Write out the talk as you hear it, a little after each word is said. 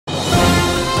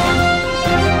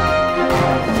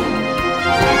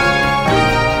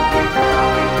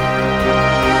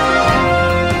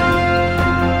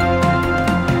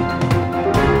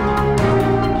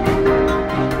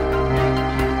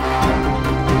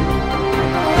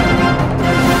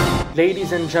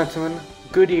Ladies and gentlemen,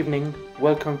 good evening.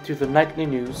 Welcome to the nightly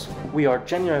news. We are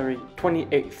January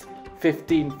 28th,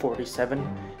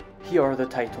 1547. Here are the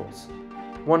titles.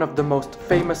 One of the most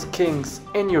famous kings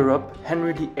in Europe,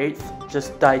 Henry VIII,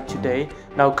 just died today.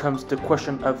 Now comes the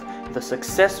question of the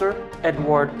successor,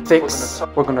 Edward VI.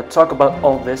 We're gonna talk about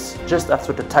all this just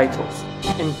after the titles.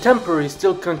 Intemperies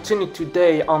still continue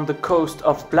today on the coast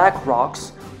of Black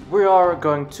Rocks. We are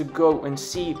going to go and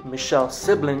see Michel's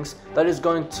siblings that is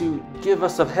going to give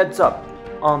us a heads up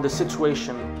on the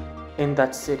situation in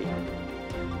that city.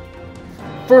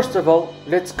 First of all,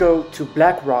 let's go to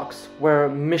Black Rocks, where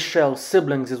Michel's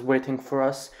siblings is waiting for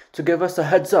us to give us a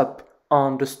heads up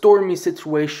on the stormy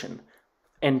situation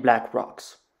in Black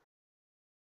Rocks.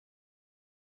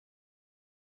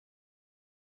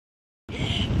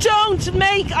 Don't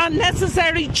make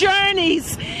unnecessary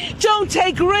journeys, don't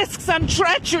take risks on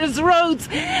treacherous roads,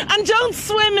 and don't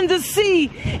swim in the sea.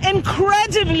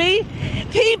 Incredibly,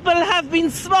 people have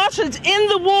been spotted in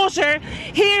the water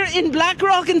here in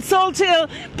Blackrock and Salt Hill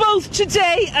both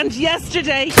today and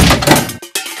yesterday.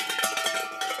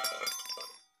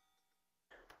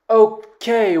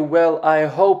 Okay, well,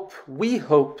 we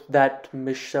hope that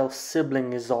Michel's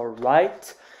sibling is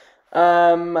alright.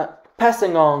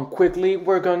 Passing on quickly,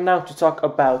 we're going now to talk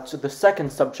about the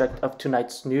second subject of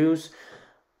tonight's news,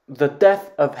 the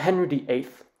death of Henry VIII,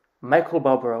 Michael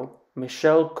Barbaro,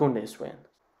 Michel Coniswin.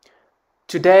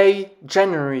 Today,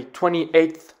 January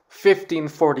 28th,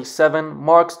 1547,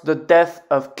 marks the death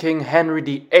of King Henry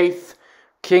VIII,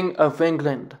 King of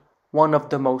England, one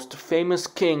of the most famous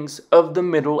kings of the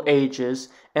Middle Ages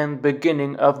and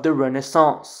beginning of the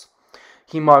Renaissance.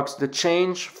 He marks the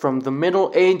change from the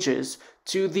Middle Ages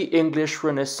to the English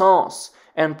Renaissance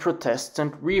and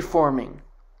Protestant reforming.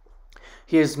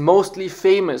 He is mostly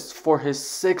famous for his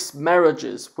 6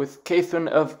 marriages with Catherine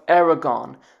of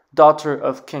Aragon, daughter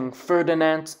of King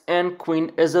Ferdinand, and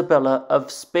Queen Isabella of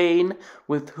Spain,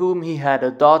 with whom he had a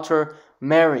daughter,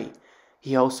 Mary.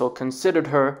 He also considered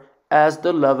her as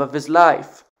the love of his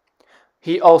life.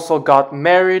 He also got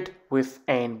married with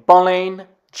Anne Boleyn,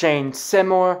 Jane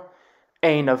Seymour,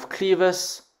 Anne of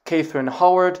Cleves, Catherine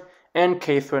Howard, and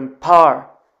Catherine Parr.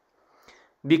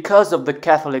 Because of the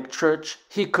Catholic Church,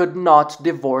 he could not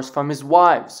divorce from his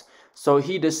wives, so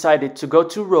he decided to go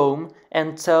to Rome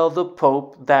and tell the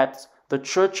Pope that the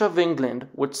Church of England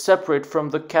would separate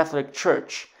from the Catholic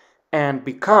Church and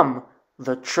become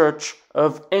the Church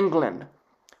of England,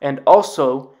 and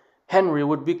also Henry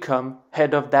would become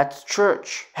head of that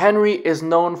church. Henry is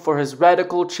known for his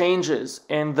radical changes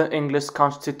in the English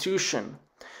Constitution,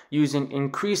 using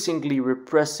increasingly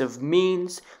repressive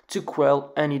means to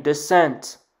quell any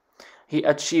dissent. He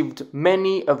achieved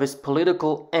many of his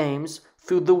political aims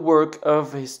through the work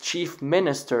of his chief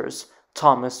ministers,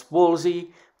 Thomas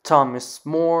Wolsey, Thomas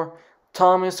More,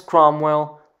 Thomas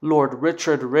Cromwell, Lord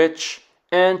Richard Rich,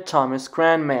 and Thomas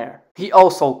Cranmer. He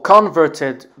also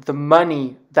converted the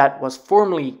money that was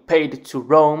formerly paid to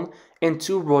Rome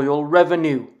into royal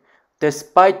revenue.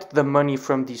 Despite the money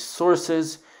from these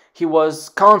sources, he was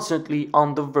constantly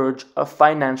on the verge of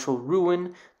financial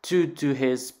ruin due to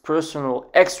his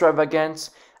personal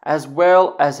extravagance, as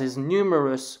well as his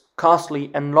numerous,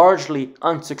 costly, and largely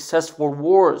unsuccessful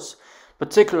wars,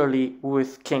 particularly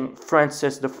with King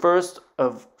Francis I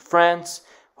of France,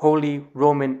 Holy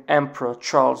Roman Emperor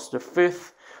Charles V,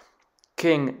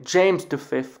 King James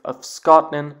V of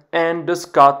Scotland, and the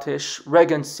Scottish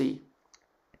Regency.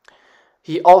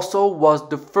 He also was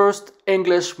the first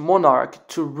English monarch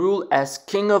to rule as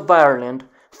King of Ireland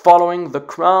following the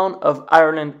Crown of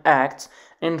Ireland Act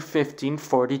in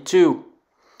 1542.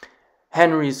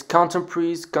 Henry's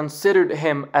contemporaries considered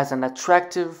him as an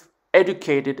attractive,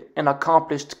 educated, and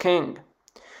accomplished king.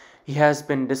 He has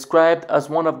been described as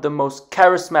one of the most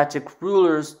charismatic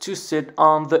rulers to sit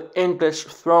on the English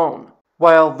throne.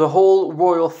 While the whole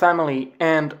royal family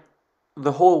and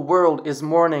the whole world is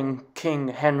mourning King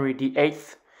Henry VIII,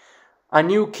 a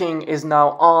new king is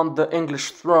now on the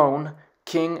English throne,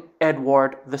 King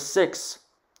Edward VI.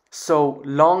 So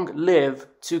long live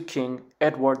to King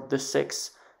Edward VI,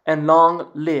 and long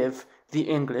live the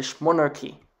English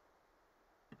monarchy.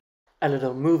 A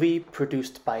little movie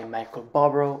produced by Michael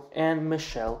Barbaro and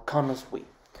Michel Coniswin.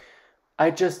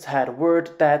 I just had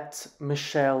word that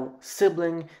Michel's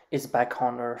sibling is back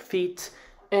on her feet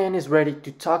and is ready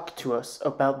to talk to us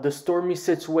about the stormy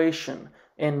situation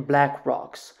in Black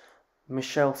Rocks.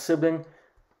 Michel's sibling,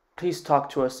 please talk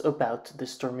to us about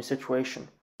this stormy situation.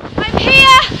 I'm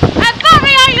here at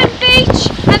Viii Island Beach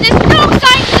and there's no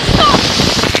sign to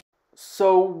stop.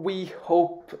 So we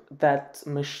hope that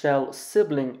Michelle's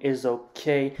sibling is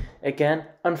okay. Again,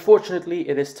 unfortunately,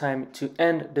 it is time to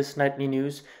end this nightly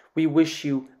news. We wish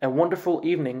you a wonderful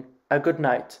evening, a good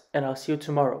night, and I'll see you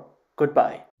tomorrow.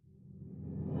 Goodbye.